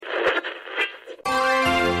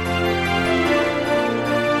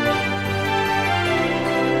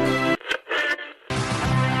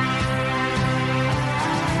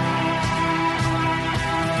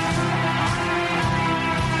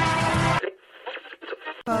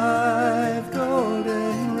5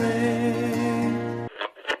 golden rings.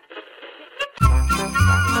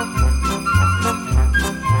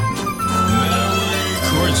 Merry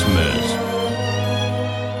Christmas.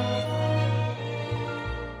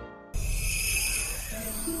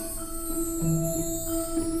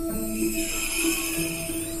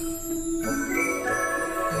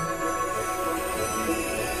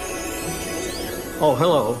 Oh,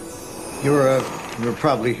 hello. You're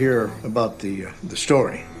probably here about the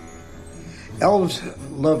story. Elves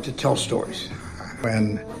love to tell stories.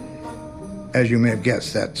 And as you may have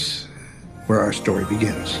guessed, that's where our story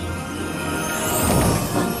begins.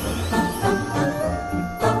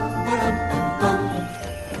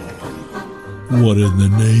 What in the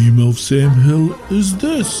name of Sam Hill is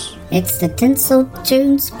this? It's the Tinsel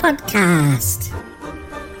Tunes podcast.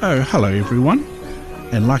 Oh, hello everyone.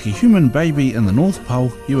 And like a human baby in the North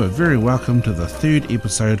Pole, you are very welcome to the third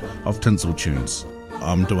episode of Tinsel Tunes.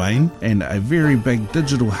 I'm Dwayne, and a very big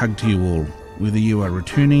digital hug to you all, whether you are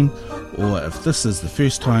returning or if this is the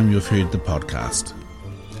first time you've heard the podcast.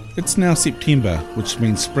 It's now September, which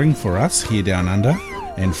means spring for us here down under,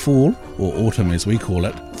 and fall, or autumn as we call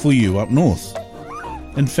it, for you up north.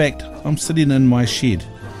 In fact, I'm sitting in my shed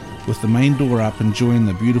with the main door up enjoying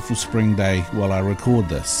the beautiful spring day while I record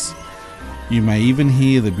this. You may even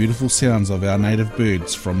hear the beautiful sounds of our native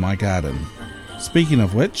birds from my garden. Speaking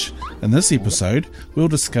of which, in this episode, we'll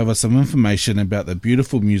discover some information about the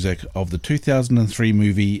beautiful music of the 2003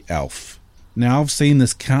 movie Elf. Now, I've seen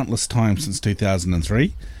this countless times since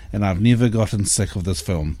 2003, and I've never gotten sick of this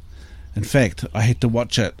film. In fact, I had to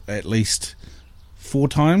watch it at least 4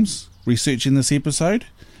 times researching this episode.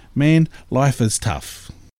 Man, life is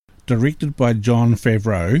tough. Directed by Jon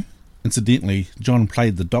Favreau. Incidentally, John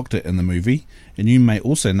played the Doctor in the movie, and you may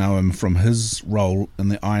also know him from his role in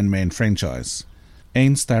the Iron Man franchise.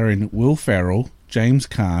 And starring Will Ferrell, James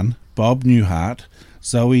Caan, Bob Newhart,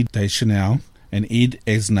 Zooey Deschanel, and Ed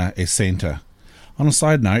Asner as Santa. On a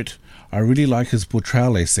side note, I really like his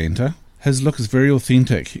portrayal as Santa. His look is very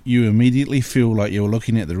authentic. You immediately feel like you're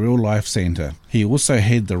looking at the real-life Santa. He also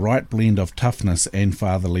had the right blend of toughness and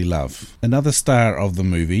fatherly love. Another star of the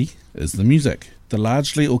movie is the music. The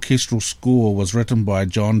largely orchestral score was written by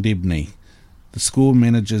John Debney. The score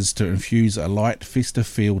manages to infuse a light, festive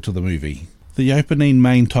feel to the movie. The opening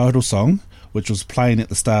main title song, which was playing at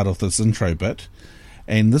the start of this intro bit,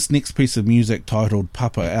 and this next piece of music titled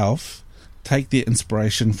Papa Elf, take their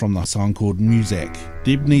inspiration from the song called Muzak.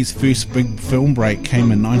 Debney's first big film break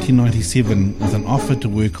came in 1997 with an offer to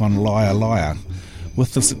work on Liar Liar.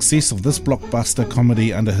 With the success of this blockbuster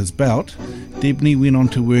comedy under his belt, Debney went on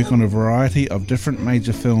to work on a variety of different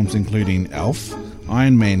major films including Elf,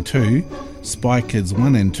 Iron Man 2, Spy Kids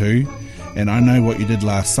 1 and 2, and I Know What You Did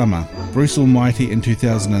Last Summer, Bruce Almighty in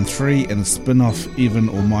 2003 and the spin-off Evan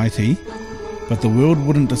Almighty, but the world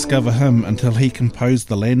wouldn't discover him until he composed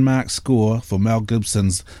the landmark score for Mel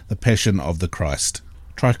Gibson's The Passion of the Christ.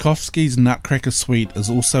 Tchaikovsky's Nutcracker Suite is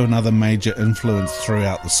also another major influence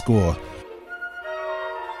throughout the score.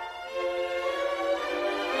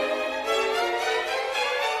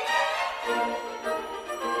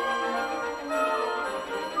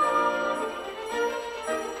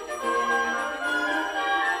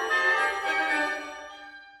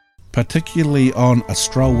 Particularly on A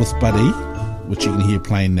Stroll with Buddy, which you can hear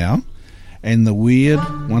playing now, and The Weird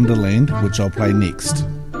Wonderland, which I'll play next.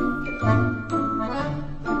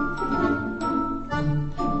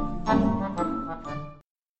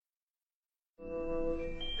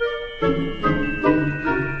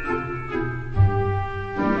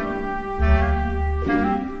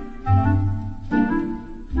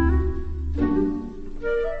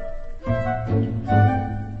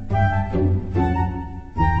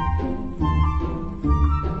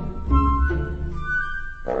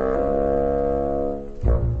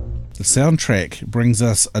 The soundtrack brings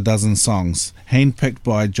us a dozen songs, handpicked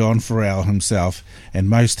by John Farrell himself, and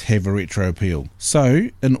most have a retro appeal. So,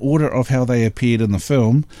 in order of how they appeared in the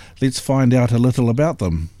film, let's find out a little about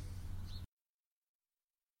them.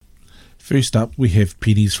 First up, we have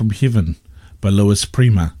Pennies from Heaven by Louis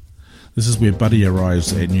Prima. This is where Buddy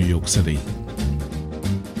arrives at New York City.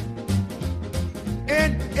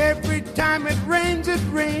 And every time it rains,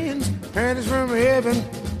 pennies from heaven.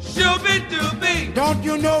 Shooby-dooby, Don't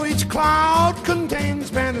you know each cloud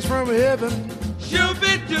contains pennies from heaven?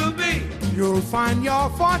 shooby-dooby. You'll find your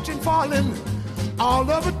fortune falling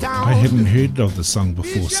all over town. I hadn't heard of the song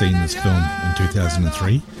before seeing this film in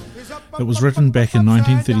 2003. It was written back in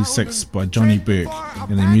 1936 by Johnny Burke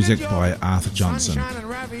and the music by Arthur Johnson.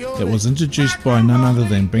 It was introduced by none other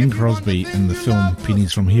than Bing Crosby in the film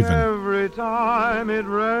Pennies from Heaven. Every time it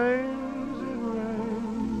rains,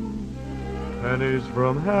 pennies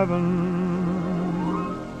from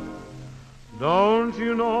heaven. Don't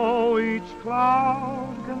you know each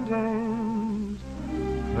cloud contains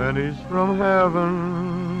pennies from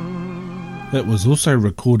heaven? It was also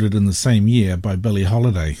recorded in the same year by Billie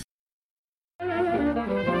Holiday. Every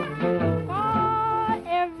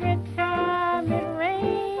time it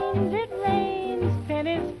rains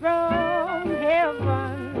pennies from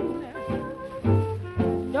heaven.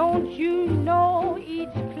 Don't you know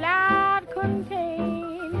each cloud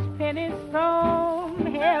contains pennies from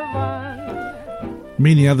heaven?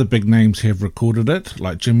 Many other big names have recorded it,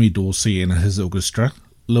 like Jimmy Dorsey and his orchestra,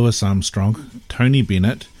 Louis Armstrong, Tony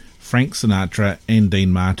Bennett, Frank Sinatra and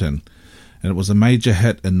Dean Martin, and it was a major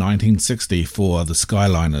hit in 1960 for the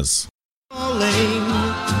Skyliners. All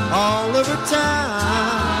over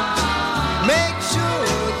town, make sure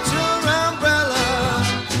your umbrella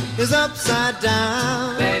is upside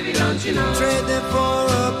down. Baby, don't you know? Trade them for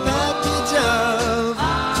a package of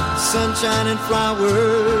sunshine and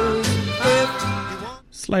flowers.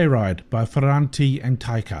 Sleigh Ride by Ferranti and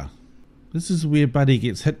Taika. This is where Buddy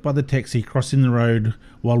gets hit by the taxi crossing the road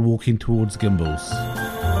while walking towards Gimbels.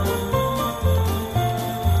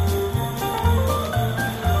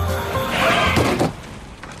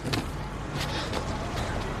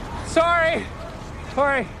 Sorry.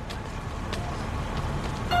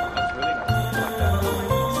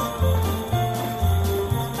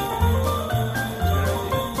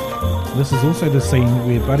 This is also the scene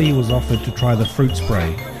where Buddy was offered to try the fruit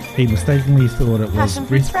spray. He mistakenly thought it was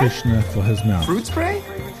breath freshener for his mouth. Fruit spray?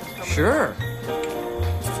 Sure.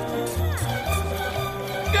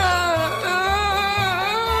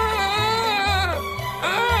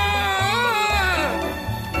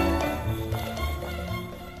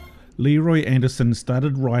 Leroy Anderson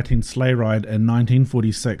started writing Sleigh Ride in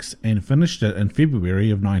 1946 and finished it in February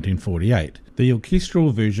of 1948. The orchestral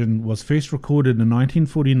version was first recorded in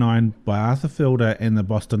 1949 by Arthur Fielder and the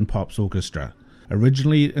Boston Pops Orchestra.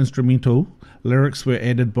 Originally instrumental, lyrics were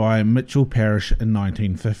added by Mitchell Parish in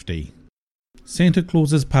 1950. Santa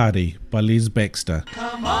Claus's Party by Les Baxter.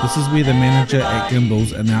 This is where the manager at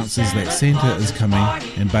Gimbels announces that Santa is coming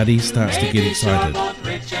and Buddy starts to get excited.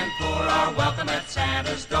 Rich and poor are welcome at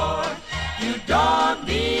Santa's door. You don't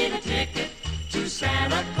need a ticket to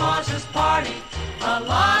Santa Claus's party. A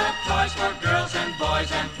lot of toys for girls and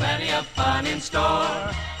boys and plenty of fun in store.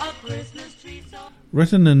 A Christmas tree so...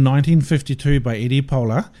 Written in 1952 by Eddie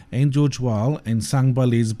Poehler and George Weil and sung by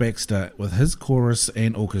Les Baxter with his chorus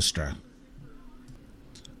and orchestra.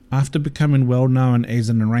 After becoming well known as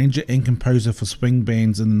an arranger and composer for swing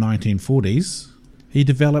bands in the 1940s, he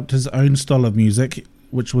developed his own style of music,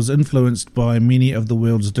 which was influenced by many of the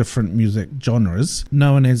world's different music genres,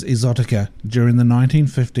 known as exotica, during the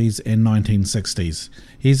 1950s and 1960s.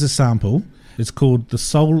 Here's a sample. It's called The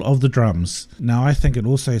Soul of the Drums. Now I think it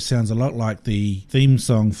also sounds a lot like the theme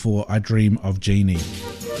song for I Dream of Jeannie.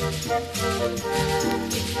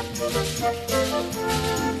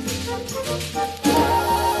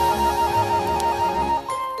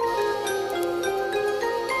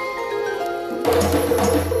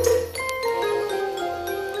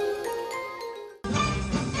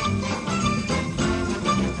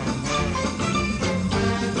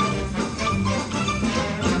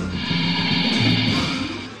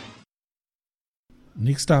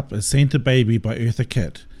 Next up is Santa Baby by Eartha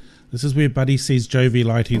Kitt. This is where Buddy sees Jovi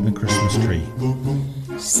lighting the Christmas tree.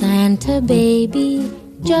 Santa baby,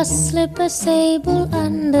 just slip a sable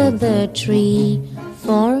under the tree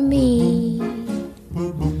for me.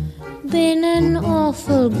 Been an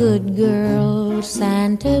awful good girl,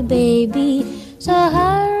 Santa baby, so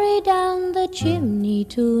hurry down the chimney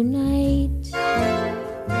tonight.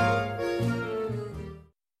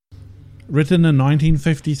 Written in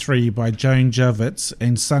 1953 by Joan Javits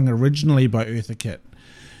and sung originally by Eartha Kitt.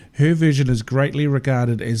 Her version is greatly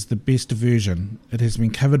regarded as the best version. It has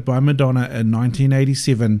been covered by Madonna in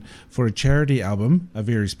 1987 for a charity album, A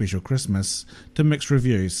Very Special Christmas, to mixed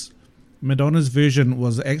reviews. Madonna's version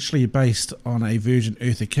was actually based on a version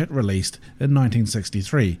Eartha Kitt released in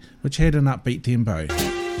 1963, which had an upbeat tempo.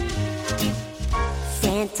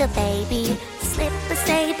 Santa baby, slip a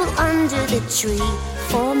sable under the tree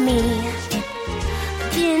for me.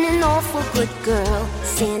 Been an awful good girl,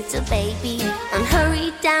 Santa baby, and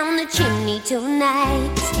hurry down the chimney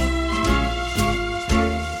tonight.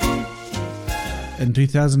 In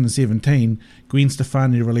 2017, Gwen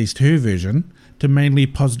Stefani released her version to mainly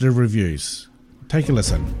positive reviews. Take a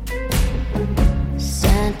listen.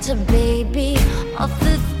 Santa baby, a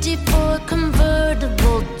 54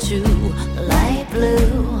 convertible to light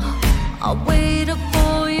blue. I'll wait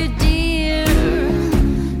for you, dear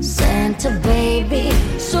Santa baby,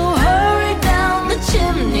 so hurry down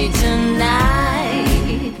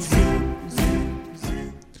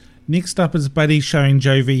Next up is Buddy showing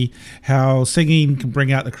Jovi how singing can bring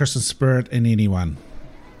out the Christmas spirit in anyone.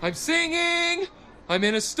 I'm singing, I'm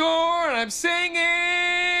in a store and I'm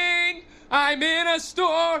singing. I'm in a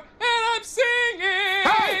store and I'm singing.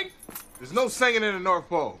 Hey! There's no singing in the North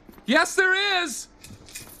Pole. Yes, there is.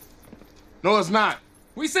 No, it's not.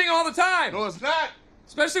 We sing all the time. No, it's not.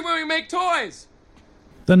 Especially when we make toys.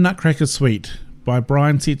 The Nutcracker Suite by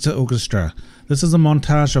Brian Setzer Orchestra. This is a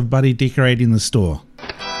montage of Buddy decorating the store.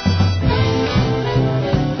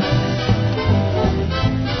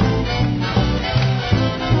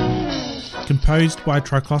 Composed by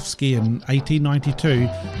Tchaikovsky in 1892,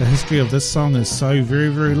 the history of this song is so very,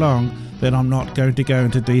 very long that I'm not going to go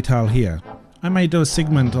into detail here. I may do a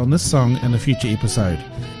segment on this song in a future episode.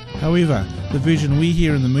 However, the version we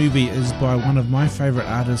hear in the movie is by one of my favourite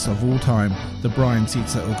artists of all time, the Brian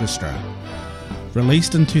Setzer Orchestra.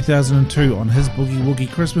 Released in 2002 on his Boogie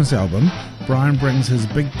Woogie Christmas album, Brian brings his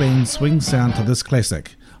big band swing sound to this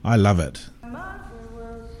classic. I love it.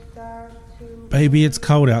 Baby It's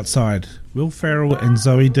Cold Outside, Will Ferrell and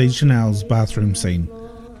Zooey Deschanel's bathroom scene.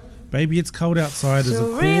 Baby It's Cold Outside is a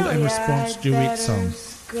call and response duet song.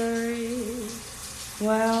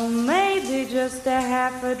 Well, maybe just a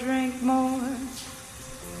half a drink more.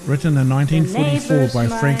 Written in 1944 by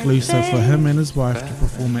Frank Lucer for him and his wife to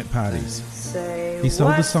perform at parties. He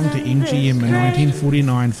sold the song to MGM in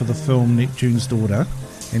 1949 for the film Neptune's Daughter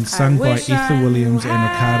and sung by Ethel Williams and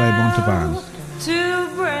Ricardo Montalban.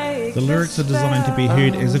 The lyrics are designed to be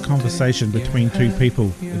heard as a conversation between two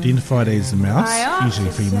people, identified as the mouse,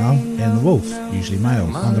 usually female, and the wolf, usually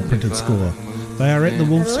male, on the printed score. They are at the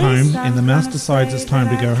wolf's home and the mouse decides it's time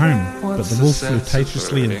to go home, but the wolf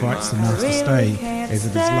flirtatiously invites the mouse to stay as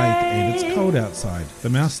it is late and it's cold outside. The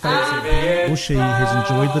mouse states that he or she has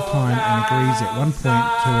enjoyed the time and agrees at one point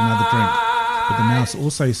to another drink, but the mouse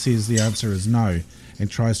also says the answer is no and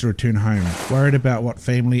tries to return home, worried about what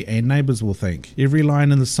family and neighbours will think. Every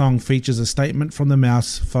line in the song features a statement from the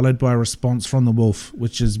mouse followed by a response from the wolf,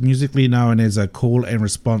 which is musically known as a call and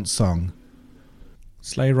response song.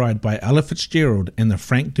 Sleigh Ride by Ella Fitzgerald and the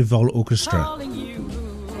Frank DeVol Orchestra.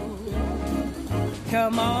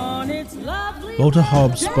 Walter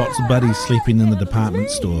Hobbs spots Buddy sleeping in the department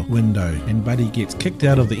store window and Buddy gets kicked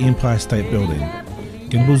out of the Empire State Building.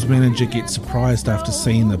 Gimbel's manager gets surprised after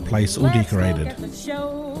seeing the place all decorated.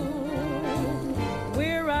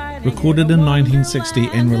 Recorded in 1960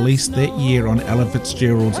 and released that year on Ella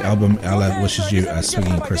Fitzgerald's album Ella Wishes You a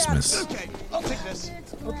Swinging Christmas. I'll take this.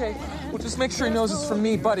 Okay, well just make sure he knows it's from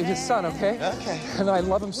me, Buddy, his son, okay? Okay. And I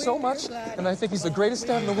love him so much, and I think he's the greatest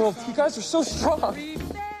dad in the world. You guys are so strong.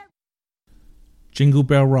 Jingle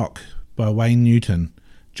Bell Rock by Wayne Newton.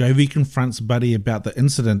 Jovi confronts Buddy about the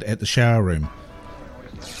incident at the shower room.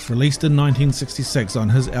 Released in 1966 on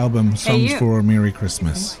his album Songs for a Merry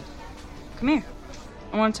Christmas. Come here.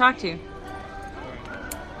 I want to talk to you.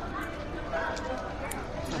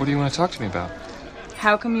 What do you want to talk to me about?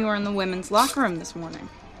 How come you were in the women's locker room this morning?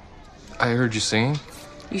 I heard you singing.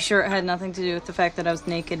 You sure it had nothing to do with the fact that I was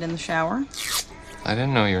naked in the shower? I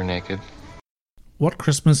didn't know you were naked. What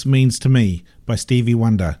Christmas Means to Me by Stevie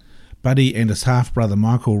Wonder. Buddy and his half-brother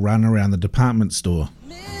Michael run around the department store.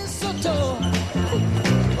 Mistletoe,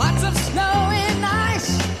 lots of snow and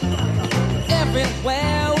ice,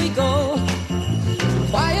 everywhere we go.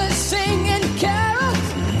 Choir singing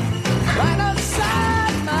carols right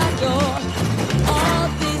outside my door. All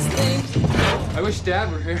these things. I wish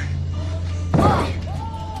Dad were here.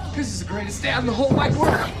 This is the greatest dad in the whole wide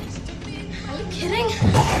world. Are you kidding?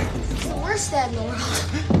 It's the worst dad in the world.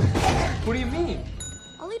 What do you mean?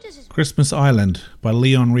 Christmas Island by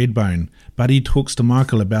Leon Redbone. Buddy talks to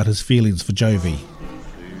Michael about his feelings for Jovi.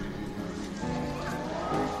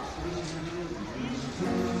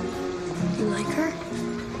 You like her?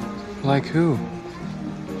 Like who?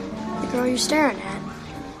 The girl you're staring at.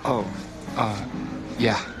 Oh,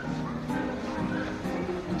 yeah.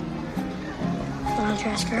 Why don't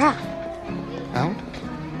you ask her out? Out?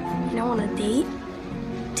 You don't want a date?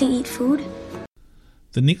 To eat food?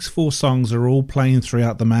 The next 4 songs are all playing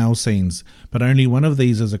throughout the male scenes, but only one of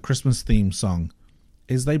these is a Christmas theme song.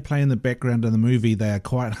 As they play in the background of the movie, they are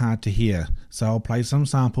quite hard to hear, so I'll play some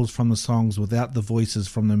samples from the songs without the voices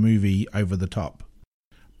from the movie over the top.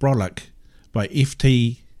 Brolic by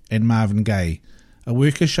FT and Marvin Gaye. A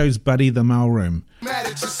worker shows Buddy the mailroom. Mad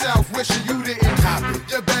at yourself, wishing you didn't copy.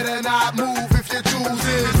 You better not move if your tools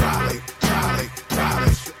is Raleigh, Raleigh,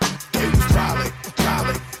 Raleigh. It was Raleigh,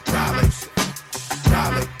 Raleigh, Raleigh.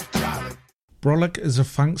 Brolic is a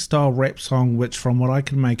funk-style rap song which, from what I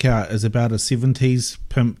can make out, is about a 70s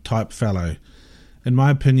pimp-type fellow. In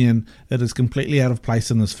my opinion, it is completely out of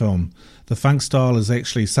place in this film. The funk style is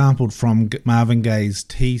actually sampled from Marvin Gaye's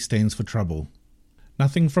T Stands for Trouble.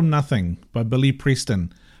 Nothing from Nothing by Billy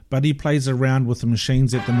Preston. Buddy plays around with the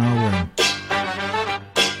machines at the mailroom.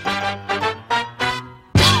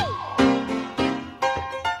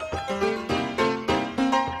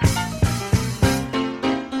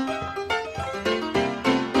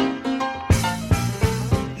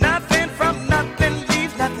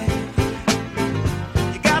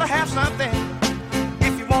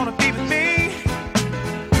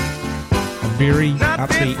 Very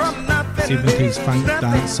upbeat 70s funk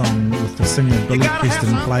dance song with the singer Billy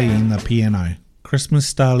Preston playing the piano.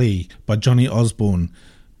 Christmas Starlee by Johnny Osborne.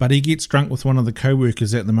 Buddy gets drunk with one of the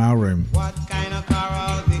co-workers at the mailroom. What kind of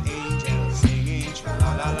carol the angels singing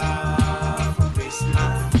tra-la-la-la for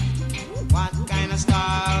Christmas? What kind of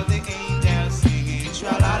style the angels singing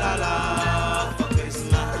tra-la-la-la for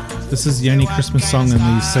Christmas? This is the only Christmas song in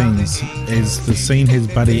these scenes, as the scene has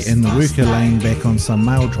Buddy and the worker laying back on some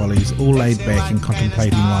mail trolleys, all laid back and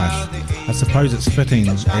contemplating life. I suppose it's fitting,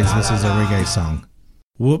 as this is a reggae song.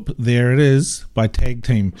 Whoop, there it is, by Tag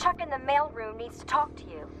Team. Chuck in the mailroom needs to talk to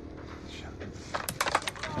you.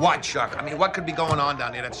 What, Chuck? I mean, what could be going on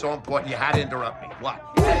down there that's so important you had to interrupt me? What?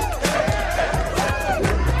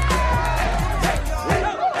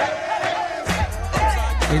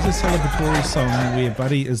 As a celebratory song where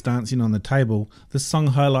Buddy is dancing on the table, this song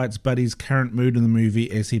highlights Buddy's current mood in the movie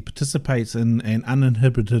as he participates in an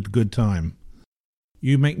uninhibited good time.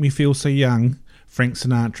 You Make Me Feel So Young, Frank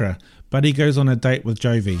Sinatra. Buddy goes on a date with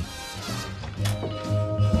Jovi.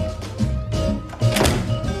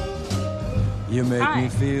 You make me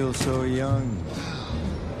feel so young.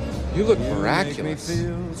 You look miraculous.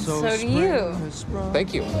 So do you.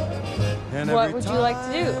 Thank you. What would you like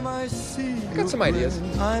to do? I got some ideas.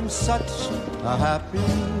 I'm such a happy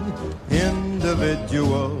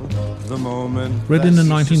individual. The moment Written in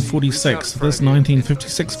 1946, this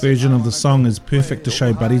 1956 version of the song is perfect to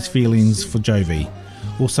show Buddy's feelings for Jovi.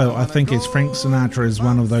 Also, I think as Frank Sinatra is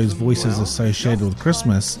one of those voices associated with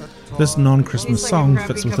Christmas, this non-Christmas song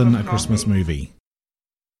fits within a Christmas movie.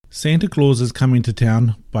 Santa Claus is Coming to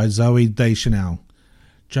Town by Zooey Deschanel.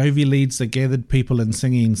 Jovi leads the gathered people in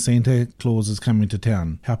singing Santa Claus is Coming to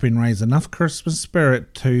Town, helping raise enough Christmas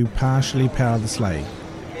spirit to partially power the sleigh.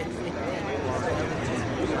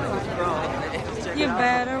 You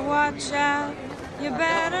better watch out, you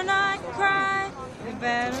better not cry, you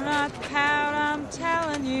better not pout, I'm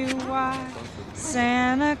telling you why.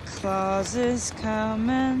 Santa Claus is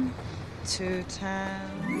coming to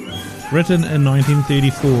town. Written in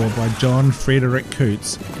 1934 by John Frederick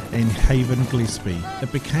Coots and Haven Gillespie,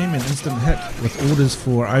 it became an instant hit with orders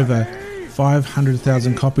for over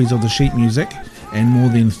 500,000 copies of the sheet music and more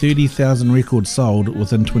than 30,000 records sold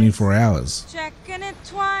within 24 hours. Checking it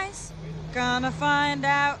twice, gonna find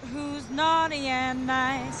out who's naughty and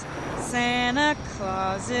nice. Santa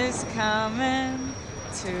Claus is coming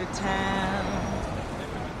to town.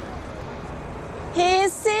 He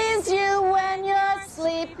sees you when you're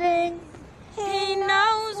sleeping. He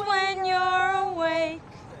knows when you're awake.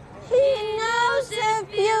 He knows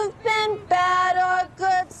if you've been bad or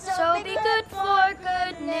good. So be good for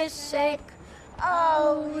goodness sake.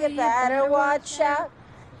 Oh, you better watch out.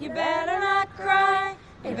 You better not cry.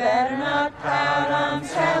 You better not pout. I'm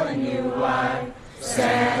telling you why.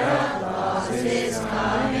 Santa Claus is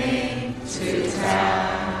coming to town.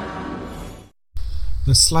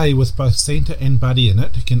 The sleigh with both Santa and Buddy in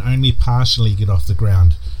it can only partially get off the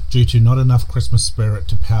ground due to not enough Christmas spirit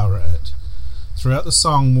to power it. Throughout the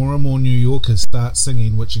song, more and more New Yorkers start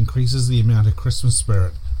singing, which increases the amount of Christmas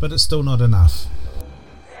spirit, but it's still not enough.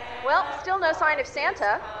 Well, still no sign of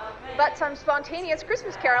Santa, but some spontaneous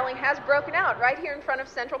Christmas caroling has broken out right here in front of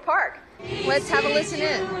Central Park. Let's have a listen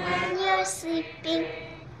in. When you're sleeping,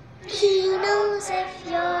 he knows if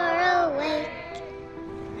you're awake.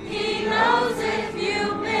 He knows if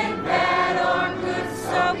you've been bad or good,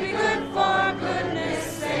 so be good for goodness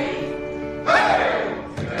sake. Hey!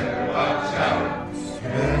 Watch out!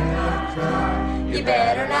 You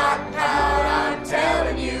better not pout, I'm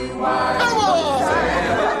telling you why. Come on!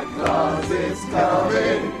 Santa Claus is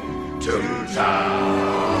coming to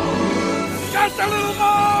town. Just a little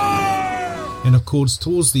more! And of course,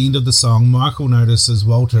 towards the end of the song, Michael notices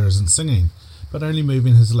Walter isn't singing, but only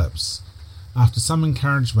moving his lips. After some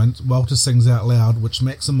encouragement, Walter sings out loud, which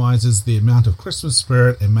maximises the amount of Christmas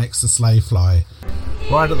spirit and makes the sleigh fly.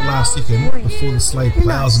 Right at the last second, before the sleigh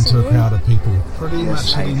plows into a crowd of people, pretty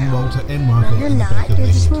much hitting Walter and Michael in the back of the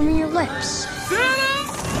head. You're moving your lips.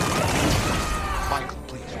 Michael,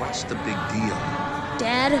 please, what's the big deal?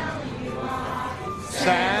 Dad?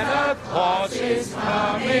 Santa horses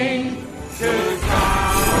coming to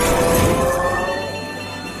town.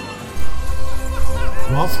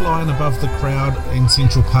 While flying above the crowd in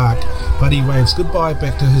Central Park, Buddy waves goodbye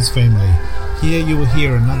back to his family. Here you will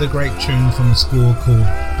hear another great tune from the score called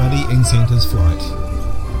Buddy and Santa's Flight.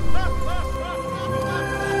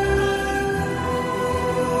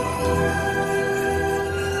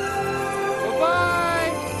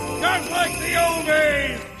 Goodbye! Just like the old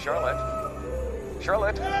days!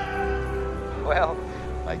 Charlotte? Well,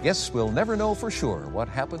 I guess we'll never know for sure what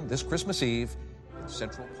happened this Christmas Eve in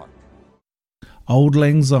Central Park. Auld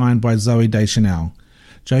Lang Syne by Zooey Deschanel.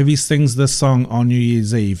 Jovi sings this song on New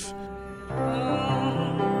Year's Eve.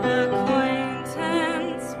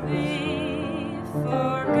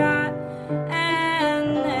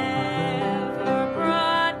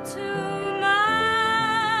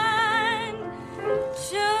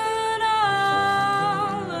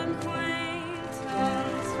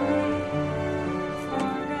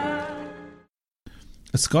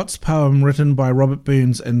 A Scots poem written by Robert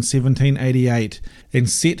Burns in 1788 and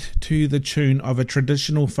set to the tune of a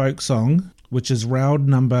traditional folk song, which is Round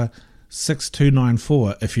number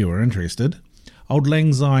 6294 if you are interested. Auld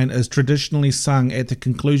Lang Syne is traditionally sung at the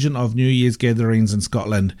conclusion of New Year's gatherings in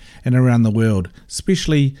Scotland and around the world,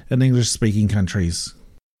 especially in English-speaking countries.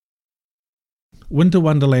 Winter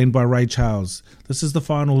Wonderland by Ray Charles. This is the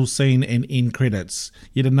final scene and end credits.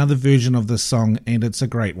 Yet another version of this song, and it's a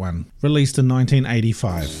great one. Released in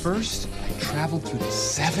 1985. First, I traveled through the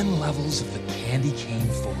 7 levels of the candy cane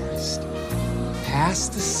forest,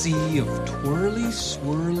 past the sea of twirly,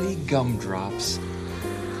 swirly gumdrops,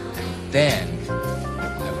 and then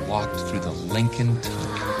I walked through the Lincoln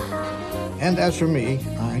Tunnel. And as for me,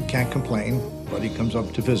 I can't complain. Buddy comes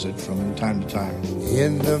up to visit from time to time.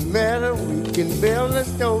 In the meadow we can build a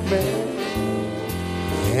snowman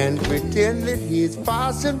and pretend that he's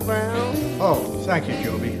Parson Brown. Oh, thank you,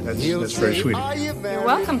 Jovi. That's very sweet of you. You're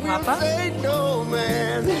welcome, Papa. Say no,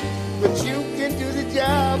 man, but you can do the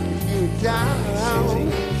job if you're down.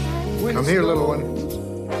 Come here, little one.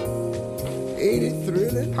 Ain't it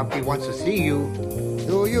thrilling? Pumpy wants to see you.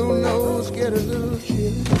 Though your nose get a little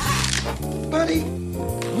chilly. Buddy,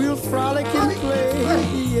 we'll frolic and play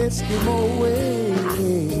the Eskimo way.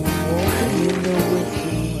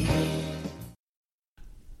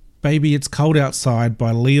 Baby It's Cold Outside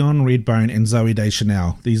by Leon Redbone and Zooey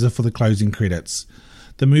Deschanel. These are for the closing credits.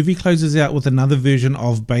 The movie closes out with another version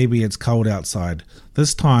of Baby It's Cold Outside.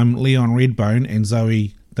 This time Leon Redbone and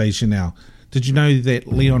Zooey Deschanel. Did you know that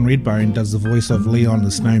Leon Redbone does the voice of Leon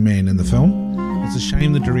the Snowman in the film? It's a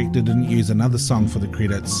shame the director didn't use another song for the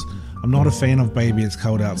credits. I'm not a fan of Baby It's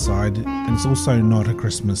Cold Outside, and it's also not a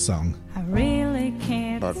Christmas song. I really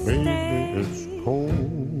can't But stay. baby, it's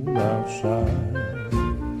cold outside.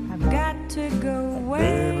 I've got to go away.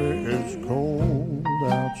 Baby, it's cold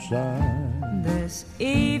outside. This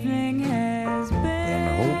evening has been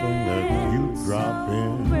And hoping that you drop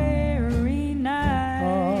in. very nice.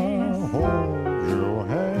 I'll hold your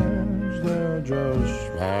hands, they're just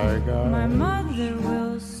like My ice. mother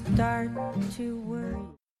will start to worry.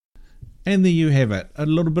 And there you have it, a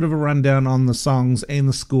little bit of a rundown on the songs and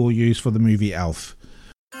the score used for the movie Elf.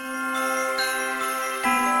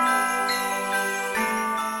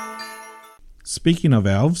 Speaking of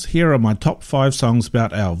elves, here are my top 5 songs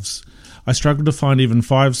about elves. I struggled to find even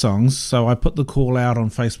 5 songs, so I put the call out on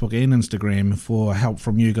Facebook and Instagram for help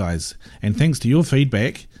from you guys. And thanks to your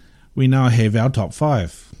feedback, we now have our top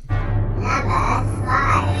 5.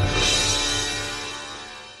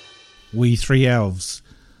 We Three Elves,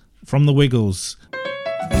 from the Wiggles.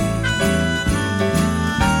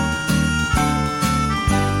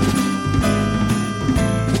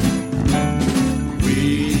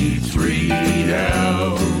 We three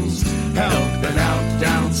elves helping out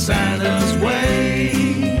down Santa's way.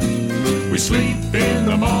 We sleep in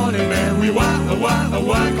the morning and we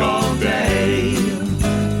work all day.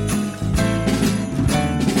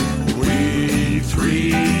 We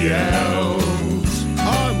three elves.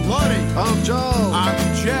 I'm Buddy. I'm Joe.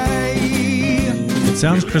 I'm Jay. It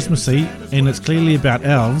sounds Christmassy, and it's clearly about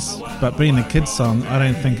elves, but being a kid's song, I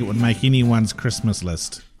don't think it would make anyone's Christmas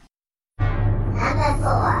list.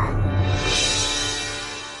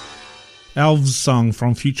 Elves song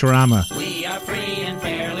from Futurama. We are free and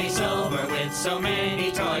fairly sober with so many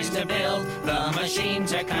toys to build. The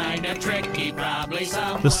machines are kind of tricky, probably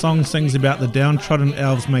some. The song sings about the downtrodden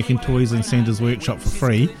elves making toys in Santa's workshop for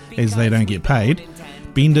free, as they don't get paid.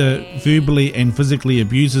 Bender verbally and physically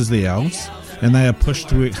abuses the elves, and they are pushed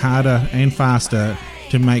to work harder and faster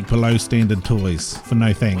to make below standard toys for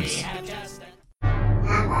no thanks.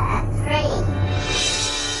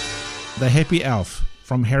 The Happy Elf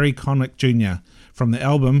from Harry Connick Jr. from the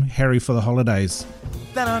album Harry for the Holidays.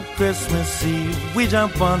 Then on Christmas Eve, we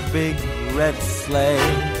jump on big red sleigh.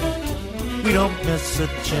 We don't miss a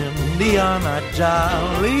chimney on our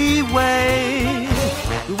jolly way.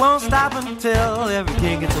 We won't stop until every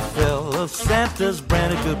kid gets a fill of Santa's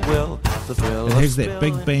brand of goodwill. The thrill it has that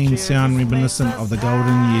big band sound reminiscent of the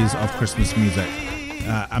golden years of Christmas music.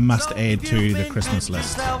 A must add to the Christmas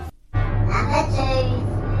list.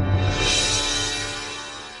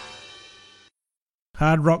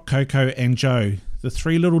 Hard Rock, Coco and Joe, the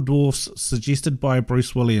Three Little Dwarfs, suggested by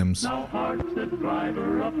Bruce Williams. Now hark the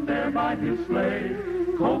driver up there by his sleigh.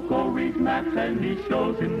 Coco reads maps and he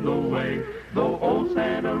shows him the way. Though old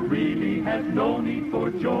Santa really has no need for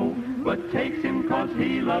Joe, but takes him 'cause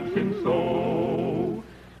he loves him so.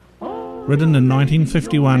 Written in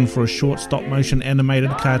 1951 for a short stop-motion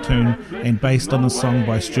animated cartoon and based on a song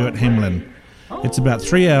by Stuart Hamlin. It's about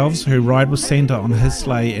three elves who ride with Santa on his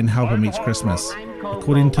sleigh and help him each Christmas.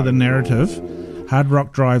 According to the narrative, Hard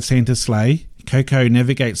Rock drives Santa's sleigh, Coco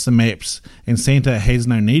navigates the maps, and Santa has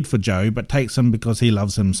no need for Joe but takes him because he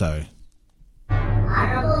loves him so.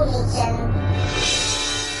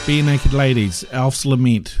 Bare Naked Ladies, Elf's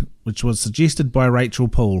Lament, which was suggested by Rachel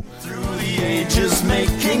Poole. Through the ages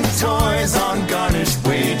making toys on garnished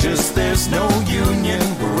wages. There's no union,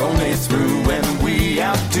 we're only through when we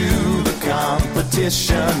outdo the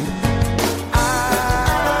competition.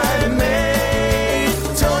 I make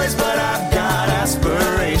toys, but I've got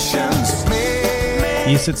aspirations.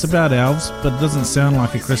 Yes, it's about elves, but it doesn't sound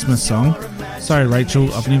like a Christmas song. Sorry,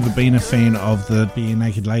 Rachel, I've never been a fan of the Bare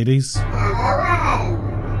Naked Ladies.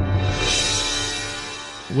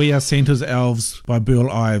 We Are Santa's Elves by Burl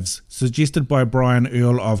Ives, suggested by Brian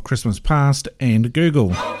Earl of Christmas Past and Google.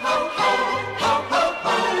 We are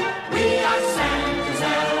Santa's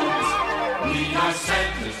elves. We are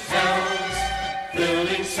Santa's elves.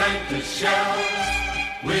 Filling Santa's shelves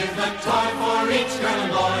with a toy for each girl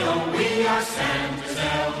and boy. Oh, we are Santa's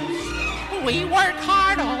elves. We work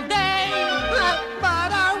hard all day,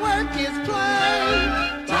 but our work is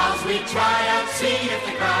play. Dolls we try out, see if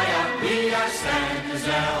they cry out. We are Santa's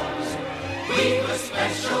elves. We've a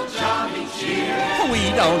special job each year. We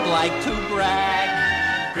don't like to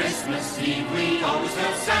brag. Christmas Eve we always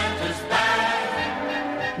fill Santa's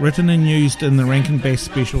bag. Written and used in the Rankin Bass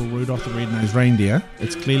special Rudolph the Red-Nosed Reindeer,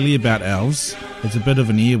 it's clearly about elves. It's a bit of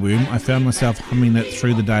an earworm. I found myself humming it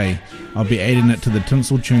through the day. I'll be adding it to the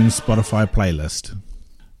Tinsel Tunes Spotify playlist.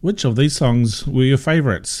 Which of these songs were your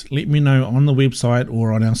favourites? Let me know on the website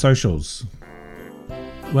or on our socials.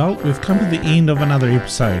 Well, we've come to the end of another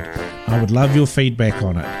episode. I would love your feedback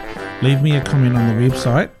on it. Leave me a comment on the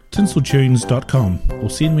website, tinseltunes.com, or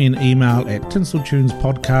send me an email at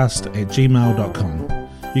tinseltunespodcast@gmail.com.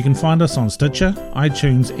 You can find us on Stitcher,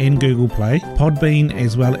 iTunes and Google Play, Podbean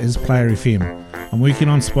as well as Player FM. I'm working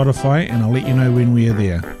on Spotify and I'll let you know when we are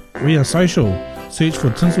there. We are social. Search for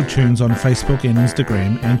Tinsel Tunes on Facebook and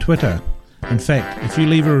Instagram and Twitter. In fact, if you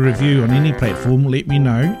leave a review on any platform, let me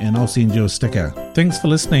know and I'll send you a sticker. Thanks for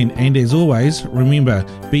listening, and as always, remember,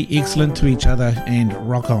 be excellent to each other and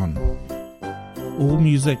rock on. All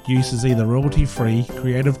music use is either royalty-free,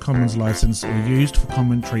 Creative Commons license, or used for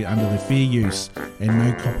commentary under the fair use, and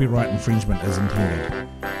no copyright infringement is intended.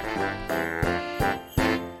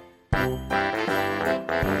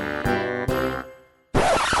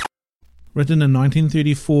 Written in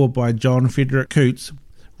 1934 by John Frederick Coots.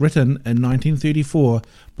 Written in 1934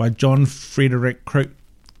 by John Frederick Coots.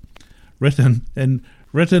 Written in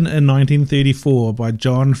 1934 by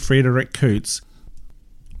John Frederick Coots.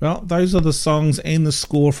 Well, those are the songs and the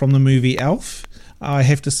score from the movie Elf. I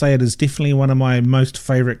have to say it is definitely one of my most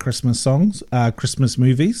favourite Christmas songs, Christmas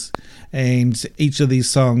movies. And each of these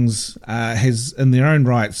songs has, in their own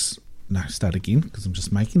rights... No, start again, because I'm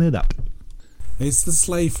just making it up. As the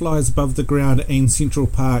sleigh flies above the ground in Central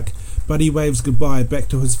Park, Buddy waves goodbye back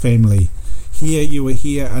to his family. Here you will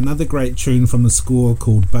hear another great tune from the score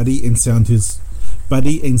called Buddy and Santa's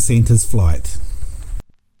Flight.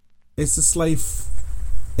 As the sleigh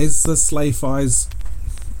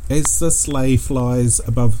flies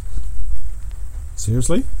above...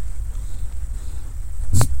 Seriously?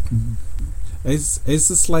 As the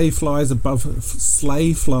sleigh flies above... As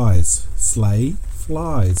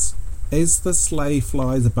the sleigh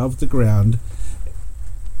flies above the ground...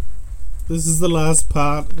 This is the last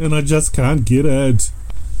part, and I just can't get it.